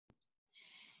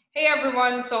Hey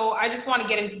everyone, so I just want to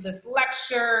get into this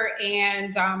lecture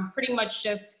and pretty much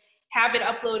just have it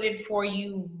uploaded for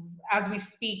you as we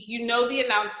speak. You know the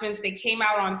announcements, they came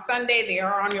out on Sunday, they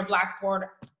are on your Blackboard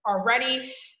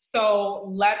already, so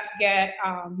let's get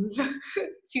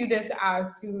to this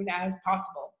as soon as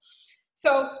possible.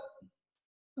 So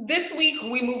this week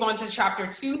we move on to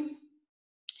Chapter 2.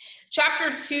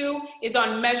 Chapter 2 is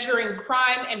on measuring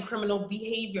crime and criminal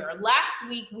behavior. Last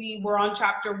week we were on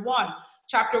Chapter 1.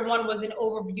 Chapter 1 was an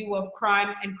overview of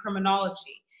crime and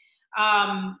criminology.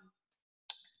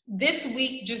 This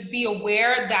week, just be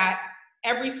aware that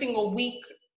every single week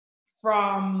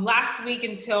from last week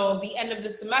until the end of the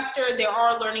semester, there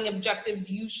are learning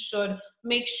objectives you should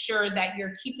make sure that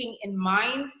you're keeping in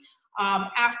mind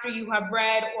after you have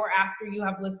read or after you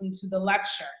have listened to the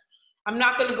lecture. I'm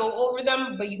not going to go over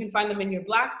them, but you can find them in your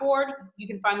Blackboard, you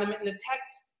can find them in the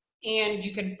text, and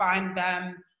you can find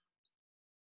them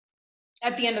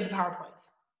at the end of the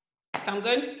PowerPoints. Sound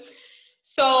good?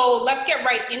 So let's get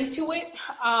right into it.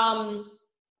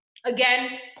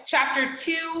 Again, Chapter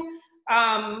 2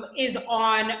 is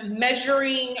on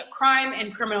measuring crime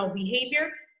and criminal behavior.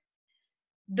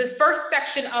 The first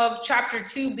section of Chapter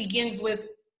 2 begins with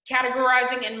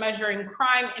categorizing and measuring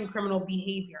crime and criminal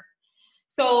behavior.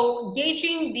 So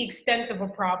gauging the extent of a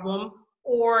problem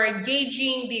or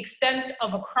gauging the extent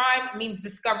of a crime means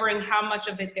discovering how much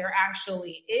of it there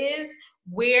actually is,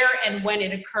 where and when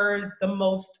it occurs the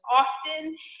most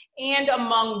often, and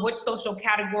among which social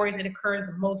categories it occurs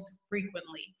most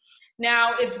frequently.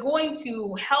 Now, it's going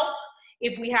to help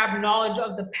if we have knowledge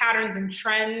of the patterns and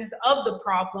trends of the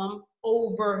problem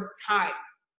over time.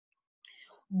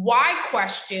 Why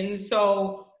questions,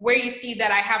 so where you see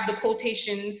that I have the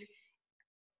quotations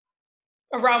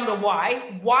around the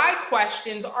why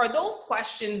questions are those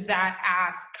questions that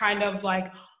ask kind of like,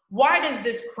 why does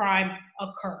this crime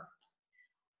occur?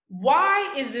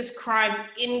 Why is this crime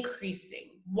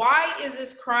increasing? Why is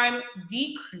this crime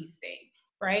decreasing,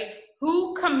 right?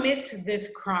 Who commits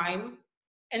this crime?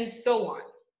 And so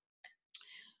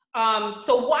on.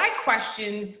 So why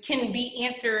questions can be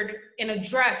answered and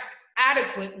addressed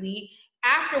adequately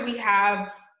after we have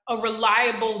a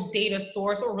reliable data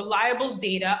source or reliable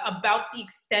data about the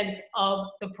extent of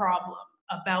the problem,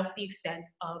 about the extent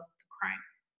of the crime.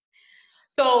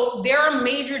 So there are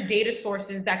major data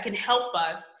sources that can help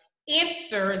us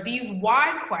answer these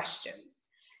why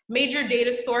questions. Major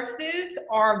data sources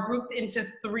are grouped into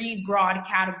three broad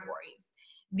categories.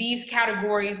 These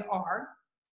categories are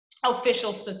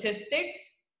official statistics,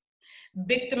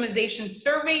 victimization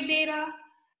survey data,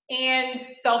 and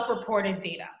self-reported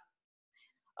data.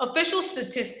 Official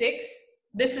statistics,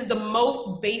 this is the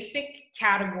most basic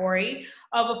category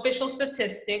of official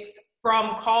statistics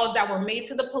from calls that were made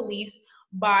to the police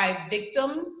by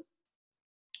victims,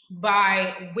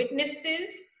 by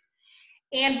witnesses,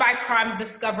 and by crimes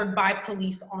discovered by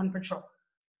police on patrol,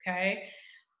 okay?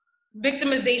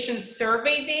 Victimization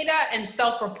survey data and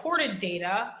self-reported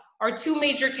data are two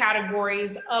major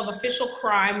categories of official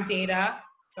crime data,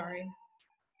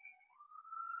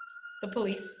 the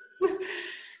police.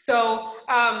 So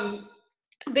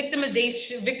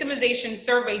victimization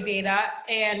survey data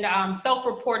and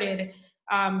self-reported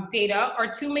data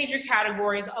are two major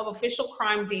categories of official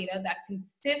crime data that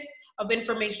consists of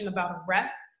information about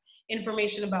arrests,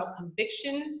 information about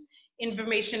convictions,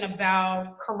 information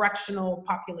about correctional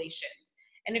populations.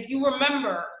 And if you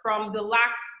remember from the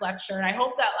last lecture, and I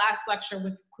hope that last lecture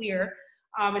was clear,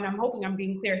 and I'm hoping I'm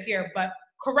being clear here, but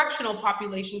correctional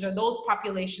populations are those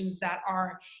populations that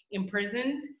are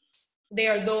imprisoned. They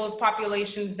are those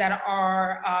populations that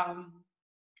are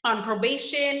on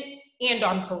probation and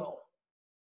on parole,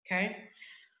 okay?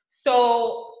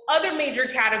 So other major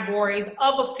categories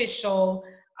of official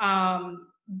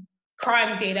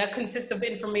crime data consist of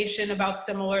information about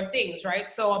similar things,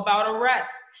 right? So about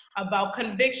arrests, about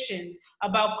convictions,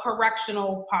 about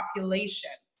correctional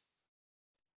populations.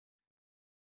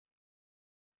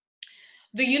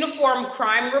 The uniform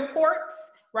crime reports,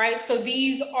 right? So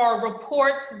these are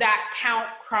reports that count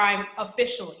crime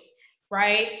officially,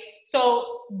 right?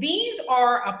 So these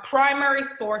are a primary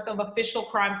source of official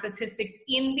crime statistics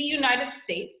in the United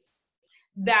States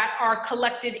that are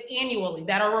collected annually,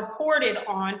 that are reported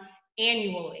on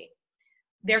annually.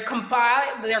 They're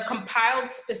compiled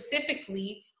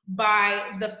specifically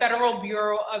by the Federal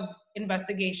Bureau of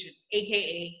Investigation,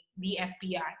 AKA the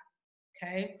FBI,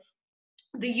 okay?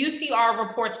 The UCR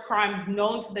reports crimes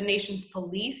known to the nation's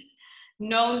police,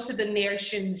 known to the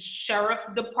nation's sheriff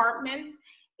departments,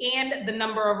 and the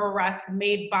number of arrests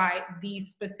made by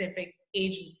these specific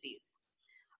agencies.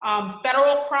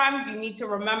 Federal crimes, you need to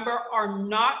remember, are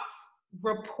not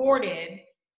reported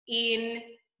in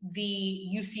the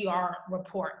UCR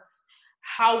reports.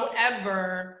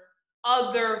 However,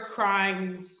 other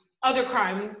crimes,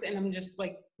 and I'm just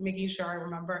like making sure I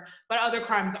remember, but other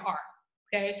crimes are,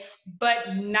 okay?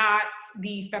 But not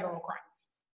the federal crimes,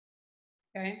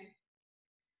 okay?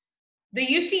 The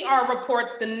UCR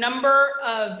reports the number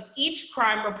of each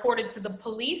crime reported to the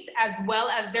police as well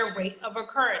as their rate of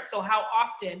occurrence, so how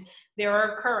often they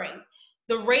are occurring.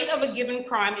 The rate of a given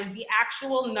crime is the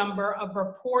actual number of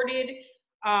reported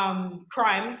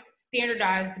crimes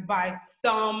standardized by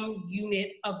some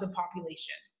unit of the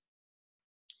population.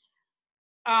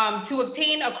 To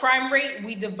obtain a crime rate,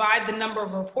 we divide the number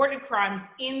of reported crimes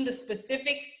in the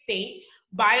specific state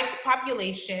by its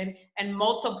population and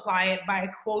multiply it by a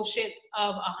quotient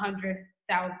of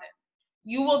 100,000.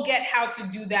 You will get how to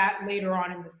do that later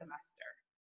on in the semester,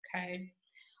 okay?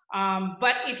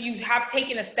 But if you have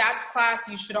taken a stats class,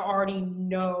 you should already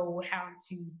know how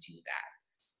to do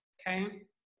that, okay?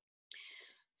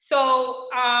 So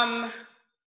I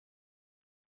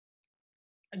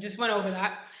just went over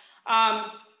that.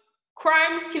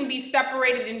 Crimes can be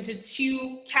separated into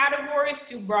two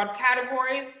broad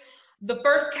categories. The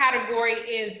first category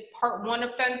is Part 1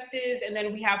 offenses, and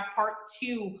then we have Part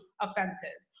 2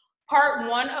 offenses. Part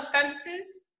 1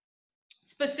 offenses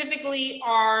specifically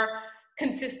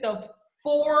consist of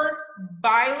 4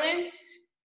 violent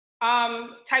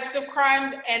types of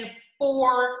crimes and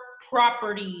 4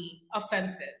 property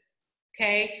offenses,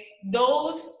 okay?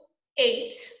 Those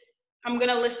 8, I'm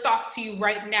gonna list off to you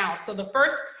right now. So the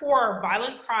first 4 are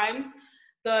violent crimes.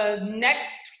 The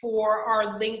next 4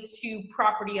 are linked to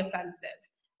property offenses,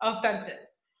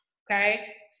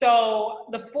 okay? So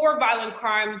the 4 violent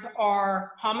crimes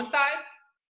are homicide,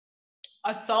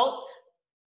 assault,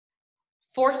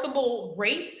 forcible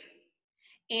rape,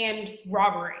 and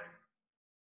robbery,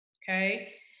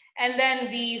 okay? And then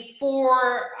the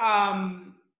 4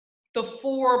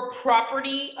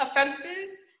 property offenses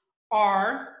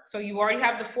are, so you already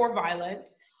have the 4 violent,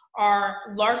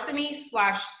 are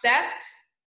larceny/theft,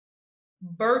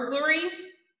 burglary,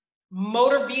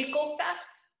 motor vehicle theft,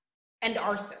 and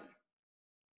arson,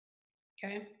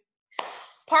 okay?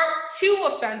 Part 2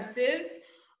 offenses,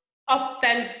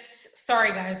 offenses,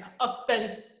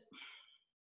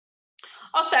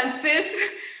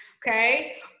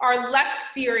 okay, are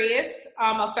less serious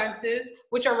offenses,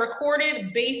 which are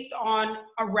recorded based on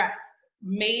arrests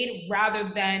made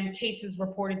rather than cases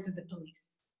reported to the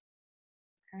police,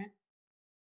 okay?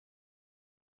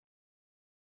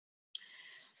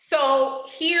 So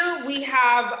here we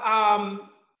have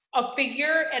a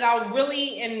figure, and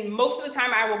and most of the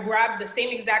time I will grab the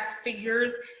same exact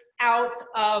figures out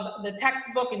of the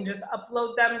textbook and just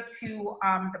upload them to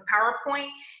the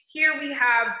PowerPoint. Here we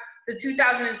have the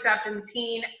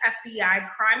 2017 FBI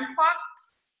crime clock.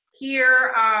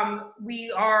 Here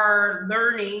we are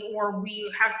learning, or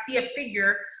we see a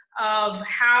figure of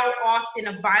how often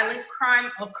a violent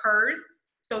crime occurs.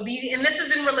 So and this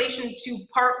is in relation to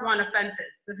Part 1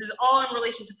 offenses. This is all in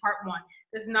relation to Part 1.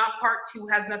 This is not Part 2,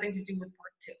 has nothing to do with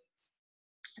Part 2.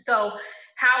 So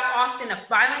how often a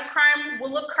violent crime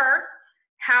will occur,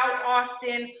 how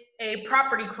often a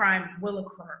property crime will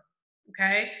occur,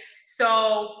 okay?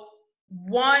 So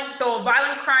a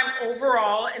violent crime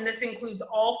overall, and this includes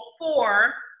all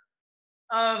 4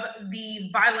 of the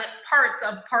violent parts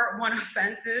of Part 1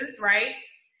 offenses, right,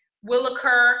 will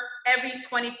occur every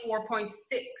 24.6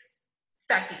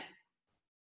 seconds.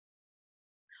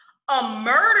 A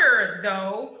murder,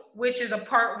 though, which is a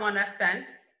Part 1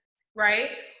 offense,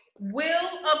 right,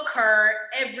 will occur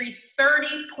every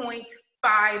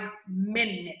 30.5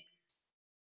 minutes,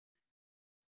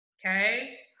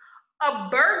 okay? A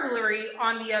burglary,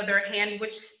 on the other hand,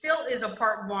 which still is a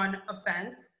Part 1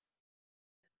 offense,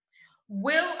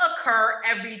 will occur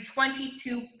every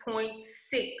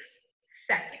 22.6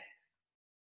 seconds.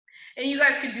 And you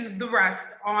guys can do the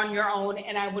rest on your own,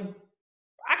 and I'd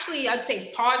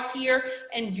say pause here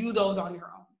and do those on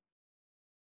your own,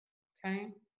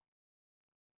 okay?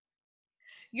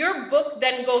 Your book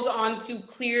then goes on to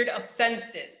cleared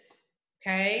offenses,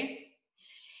 okay?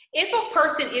 If a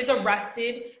person is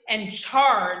arrested and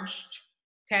charged,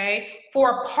 okay,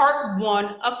 for a Part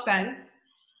 1 offense,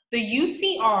 the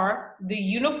UCR, the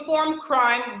Uniform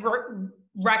Crime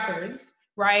Records,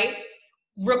 right,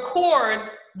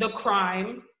 records the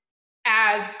crime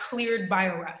as cleared by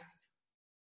arrest.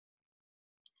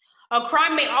 A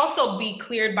crime may also be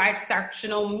cleared by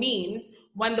exceptional means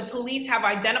when the police have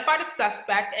identified a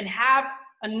suspect and have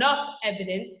enough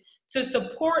evidence to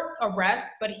support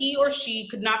arrest, but he or she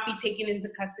could not be taken into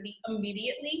custody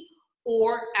immediately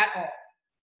or at all.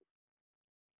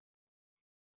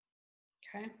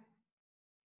 Okay.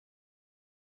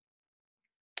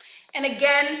 And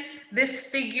again, this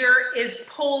figure is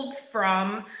pulled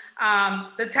from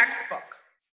the textbook.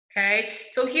 Okay,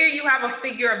 so here you have a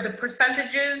figure of the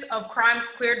percentages of crimes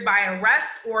cleared by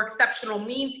arrest or exceptional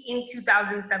means in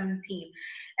 2017.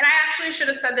 And I actually should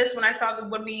have said this when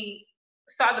we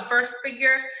saw the first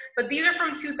figure, but these are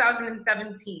from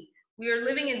 2017. We are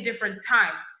living in different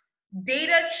times.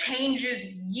 Data changes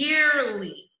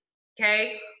yearly.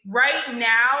 Okay, right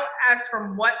now, as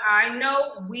from what I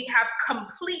know, we have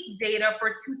complete data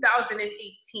for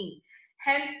 2018.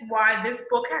 Hence why this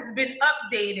book has been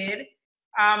updated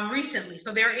recently.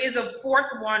 So there is a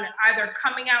fourth one either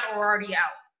coming out or already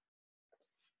out.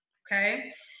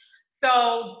 Okay,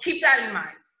 so keep that in mind.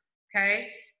 Okay,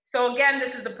 so again,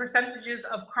 this is the percentages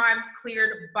of crimes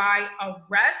cleared by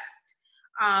arrest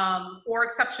or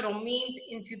exceptional means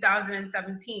in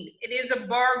 2017. It is a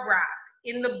bar graph.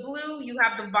 In the blue, you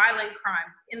have the violent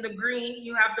crimes. In the green,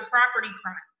 you have the property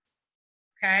crimes.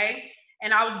 Okay,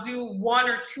 and I'll do one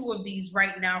or two of these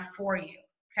right now for you.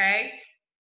 Okay.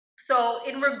 So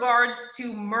in regards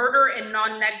to murder and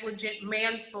non-negligent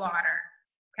manslaughter,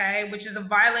 okay, which is a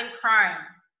violent crime,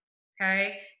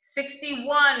 okay,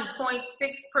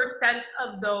 61.6%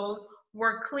 of those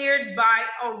were cleared by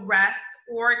arrest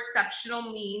or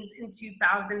exceptional means in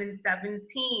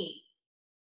 2017.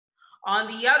 On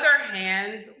the other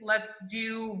hand, let's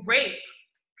do rape,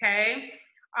 okay?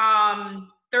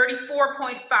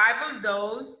 34.5% of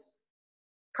those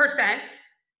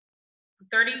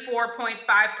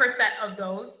 34.5% of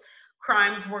those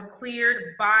crimes were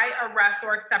cleared by arrest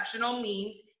or exceptional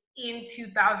means in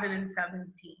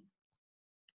 2017.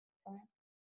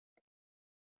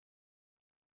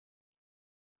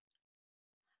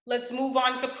 Let's move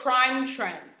on to crime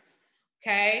trends,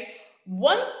 okay?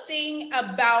 One thing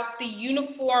about the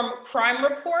uniform crime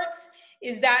reports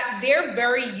is that they're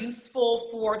very useful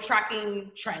for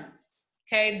tracking trends.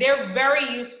 Okay, they're very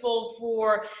useful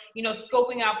for,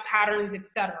 scoping out patterns,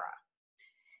 etc.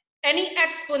 Any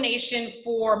explanation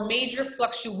for major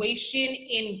fluctuation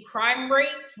in crime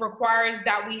rates requires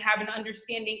that we have an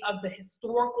understanding of the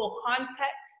historical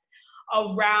context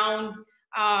around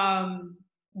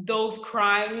those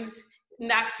crimes in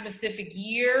that specific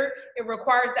year. It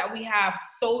requires that we have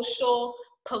social,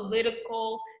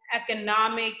 political,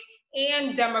 economic,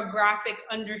 and demographic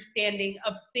understanding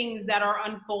of things that are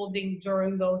unfolding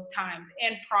during those times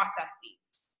and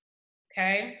processes,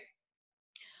 okay?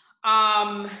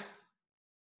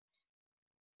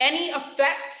 Any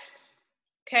effect,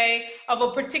 okay, of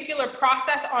a particular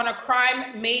process on a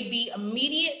crime may be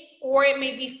immediate or it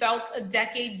may be felt a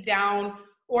decade down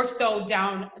or so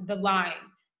down the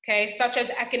line, okay, such as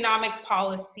economic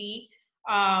policy,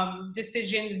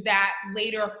 decisions that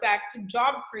later affect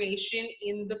job creation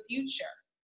in the future,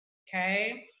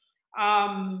 okay?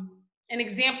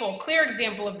 Clear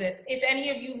example of this, if any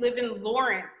of you live in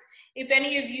Lawrence, if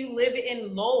any of you live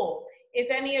in Lowell, if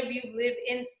any of you live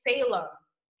in Salem,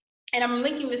 and I'm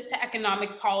linking this to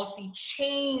economic policy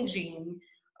changing,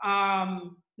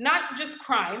 not just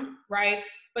crime, right,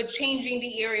 but changing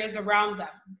the areas around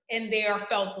them, and they are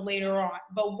felt later on.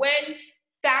 But when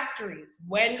factories,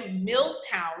 when mill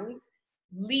towns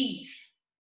leave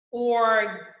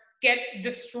or get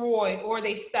destroyed or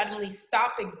they suddenly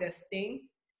stop existing,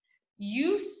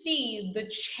 you see the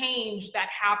change that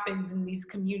happens in these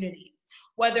communities,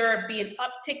 whether it be an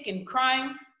uptick in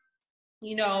crime,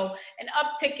 an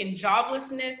uptick in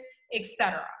joblessness,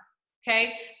 etc.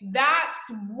 Okay,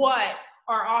 that's what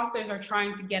our authors are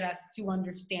trying to get us to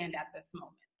understand at this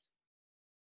moment.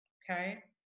 Okay.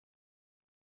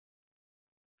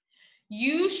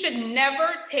 You should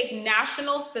never take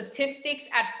national statistics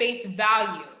at face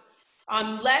value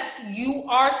unless you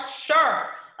are sure,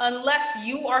 unless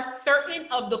you are certain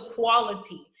of the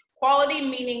quality. Quality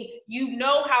meaning you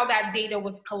know how that data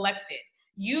was collected.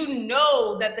 You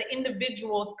know that the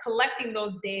individuals collecting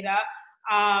those data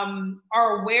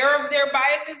are aware of their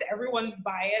biases, everyone's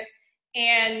bias,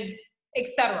 and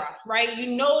etc. Right?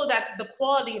 You know that the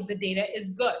quality of the data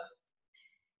is good.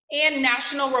 And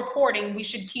national reporting, we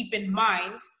should keep in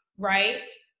mind, right?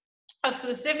 A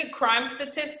specific crime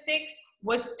statistics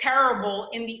was terrible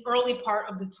in the early part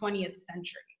of the 20th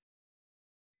century.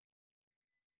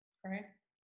 Right?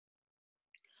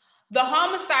 The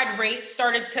homicide rate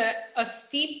started a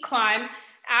steep climb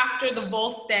after the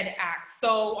Volstead Act.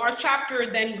 So our chapter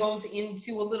then goes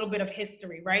into a little bit of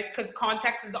history, right? Because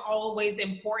context is always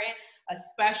important,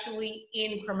 especially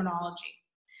in criminology.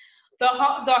 The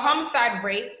homicide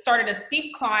rate started a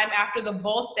steep climb after the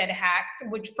Volstead Act,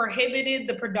 which prohibited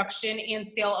the production and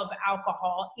sale of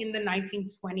alcohol in the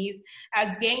 1920s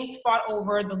as gangs fought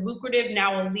over the lucrative,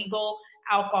 now illegal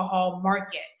alcohol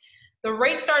market. The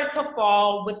rate started to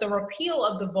fall with the repeal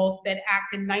of the Volstead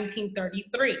Act in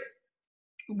 1933,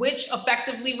 which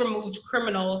effectively removed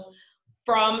criminals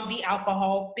from the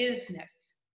alcohol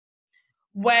business.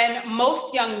 When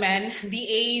most young men,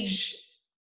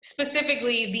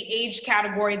 specifically the age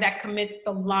category that commits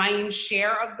the lion's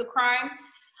share of the crime,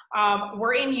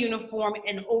 were in uniform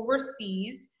and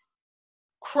overseas,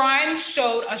 crime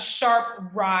showed a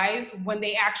sharp rise when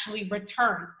they actually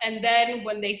returned. And then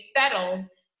when they settled,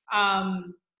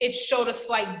 it showed a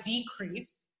slight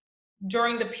decrease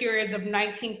during the periods of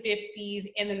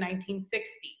 1950s and the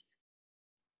 1960s.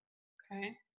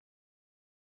 Okay.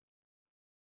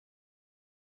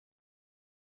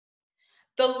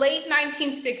 The late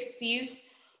 1960s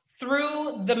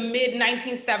through the mid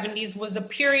 1970s was a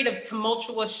period of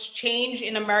tumultuous change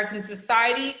in American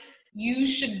society. You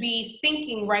should be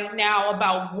thinking right now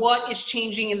about what is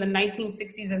changing in the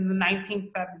 1960s and the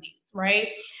 1970s, right?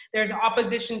 There's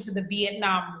opposition to the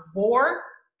Vietnam War.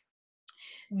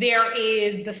 There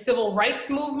is the civil rights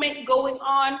movement going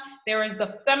on. There is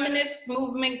the feminist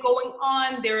movement going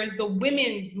on. There is the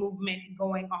women's movement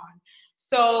going on.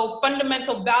 So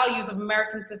fundamental values of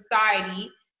American society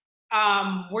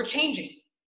were changing,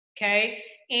 okay?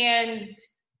 And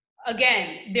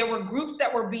again, there were groups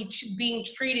that were being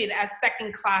treated as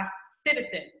second-class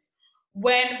citizens.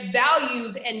 When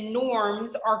values and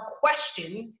norms are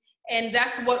questioned, and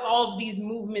that's what all of these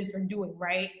movements are doing,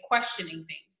 right? Questioning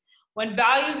things. When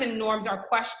values and norms are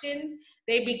questioned,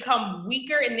 they become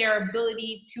weaker in their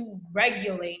ability to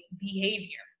regulate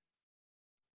behavior,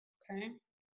 okay?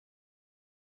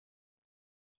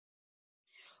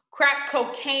 Crack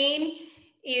cocaine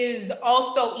is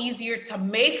also easier to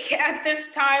make at this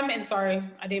time. And sorry,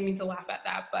 I didn't mean to laugh at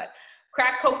that, but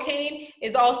crack cocaine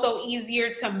is also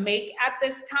easier to make at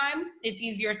this time. It's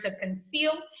easier to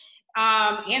conceal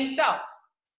and sell,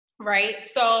 right?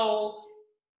 So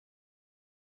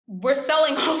we're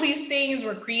selling all these things,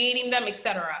 we're creating them,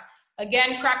 etc.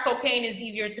 Again, crack cocaine is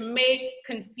easier to make,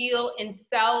 conceal, and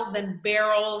sell than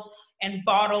barrels and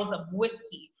bottles of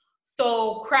whiskey.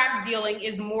 So crack dealing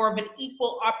is more of an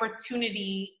equal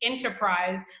opportunity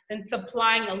enterprise than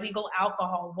supplying illegal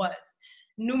alcohol was.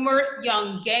 Numerous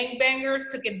young gangbangers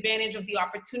took advantage of the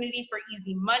opportunity for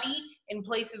easy money in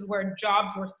places where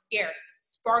jobs were scarce,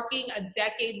 sparking a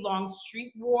decade-long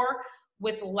street war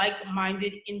with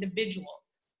like-minded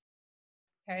individuals.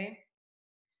 Okay.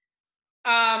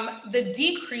 The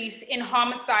decrease in the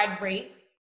homicide rate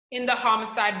in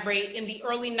the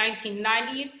early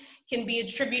 1990s can be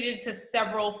attributed to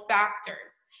several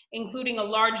factors, including a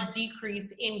large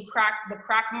decrease in the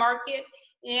crack market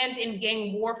and in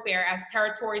gang warfare as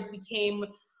territories became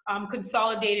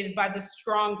consolidated by the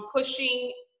strong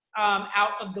pushing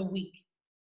out of the weak,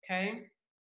 okay?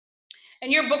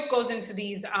 And your book goes into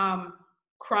these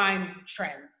crime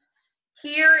trends.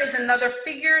 Here is another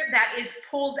figure that is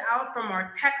pulled out from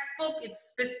our textbook.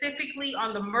 It's specifically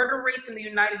on the murder rates in the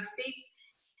United States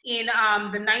in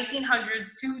the 1900s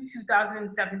to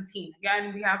 2017.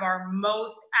 Again, we have our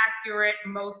most accurate,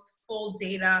 most full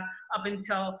data up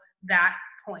until that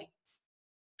point,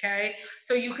 okay?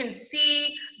 So you can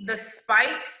see the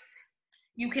spikes.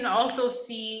 You can also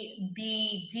see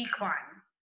the decline.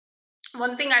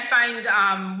 One thing I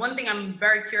find, one thing I'm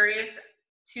very curious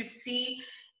to see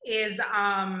is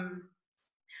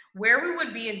where we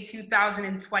would be in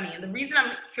 2020. And the reason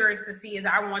I'm curious to see is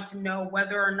I want to know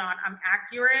whether or not I'm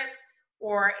accurate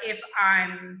or if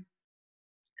I'm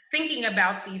thinking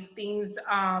about these things,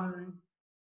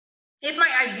 if my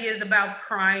ideas about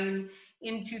crime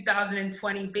in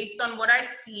 2020, based on what I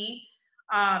see,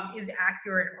 is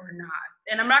accurate or not.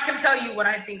 And I'm not gonna tell you what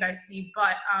I think I see,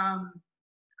 but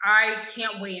I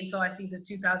can't wait until I see the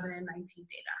 2019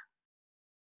 data,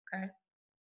 okay?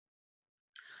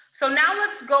 So now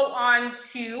let's go on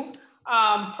to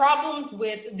problems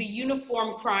with the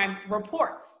uniform crime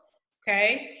reports,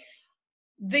 okay?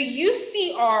 The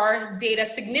UCR data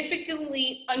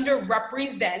significantly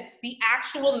underrepresents the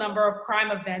actual number of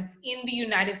crime events in the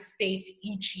United States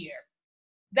each year.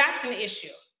 That's an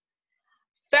issue.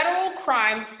 Federal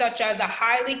crimes such as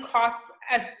highly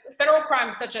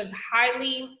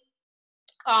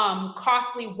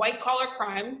costly white-collar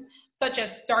crimes, such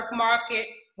as stock market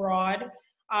fraud,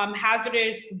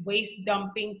 hazardous waste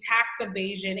dumping, tax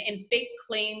evasion, and fake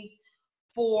claims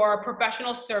for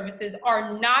professional services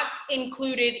are not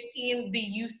included in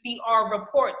the UCR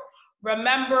reports.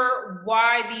 Remember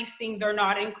why these things are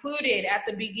not included at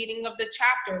the beginning of the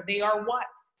chapter. They are what?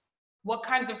 What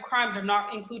kinds of crimes are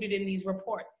not included in these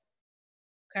reports?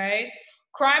 Okay.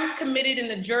 Crimes committed in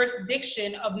the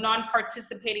jurisdiction of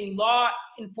non-participating law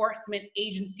enforcement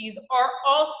agencies are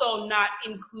also not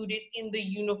included in the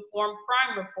uniform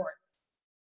crime reports.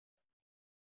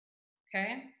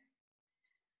 Okay.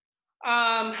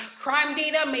 Crime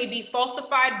data may be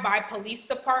falsified by police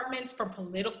departments for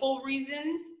political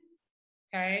reasons.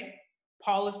 Okay.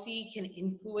 Policy can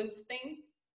influence things.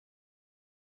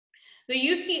 The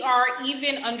UCR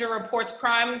even underreports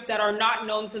crimes that are not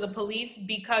known to the police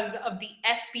because of the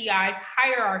FBI's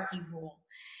hierarchy rule.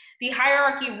 The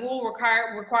hierarchy rule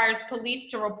requires police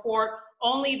to report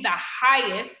only the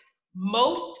highest,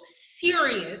 most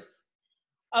serious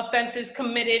offenses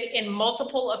committed in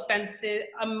multiple offense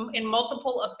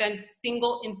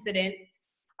single incidents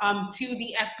to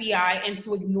the FBI and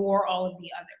to ignore all of the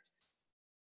others.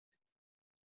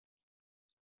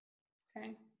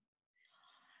 Okay.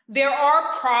 There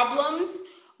are problems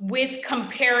with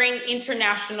comparing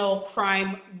international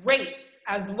crime rates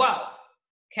as well,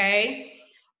 okay?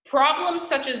 Problems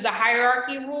such as the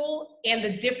hierarchy rule and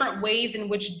the different ways in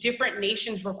which different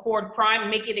nations record crime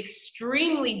make it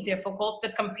extremely difficult to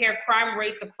compare crime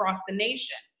rates across the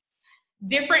nation.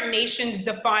 Different nations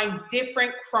define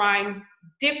different crimes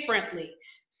differently.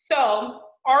 So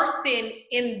arson's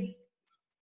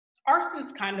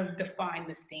kind of defined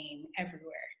the same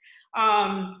everywhere.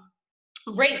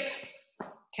 Rape,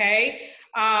 okay?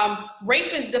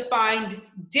 Rape is defined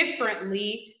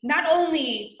differently, not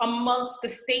only amongst the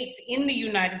states in the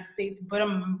United States, but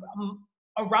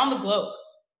around the globe,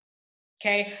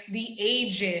 okay? The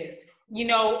ages, you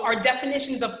know, our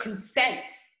definitions of consent,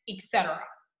 etc.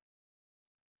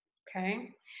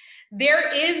 Okay? There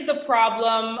is the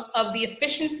problem of the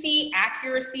efficiency,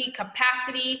 accuracy,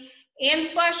 capacity,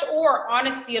 and/or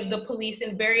honesty of the police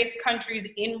in various countries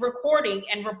in recording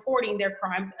and reporting their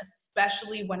crimes,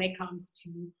 especially when it comes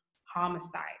to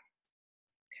homicide.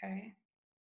 Okay.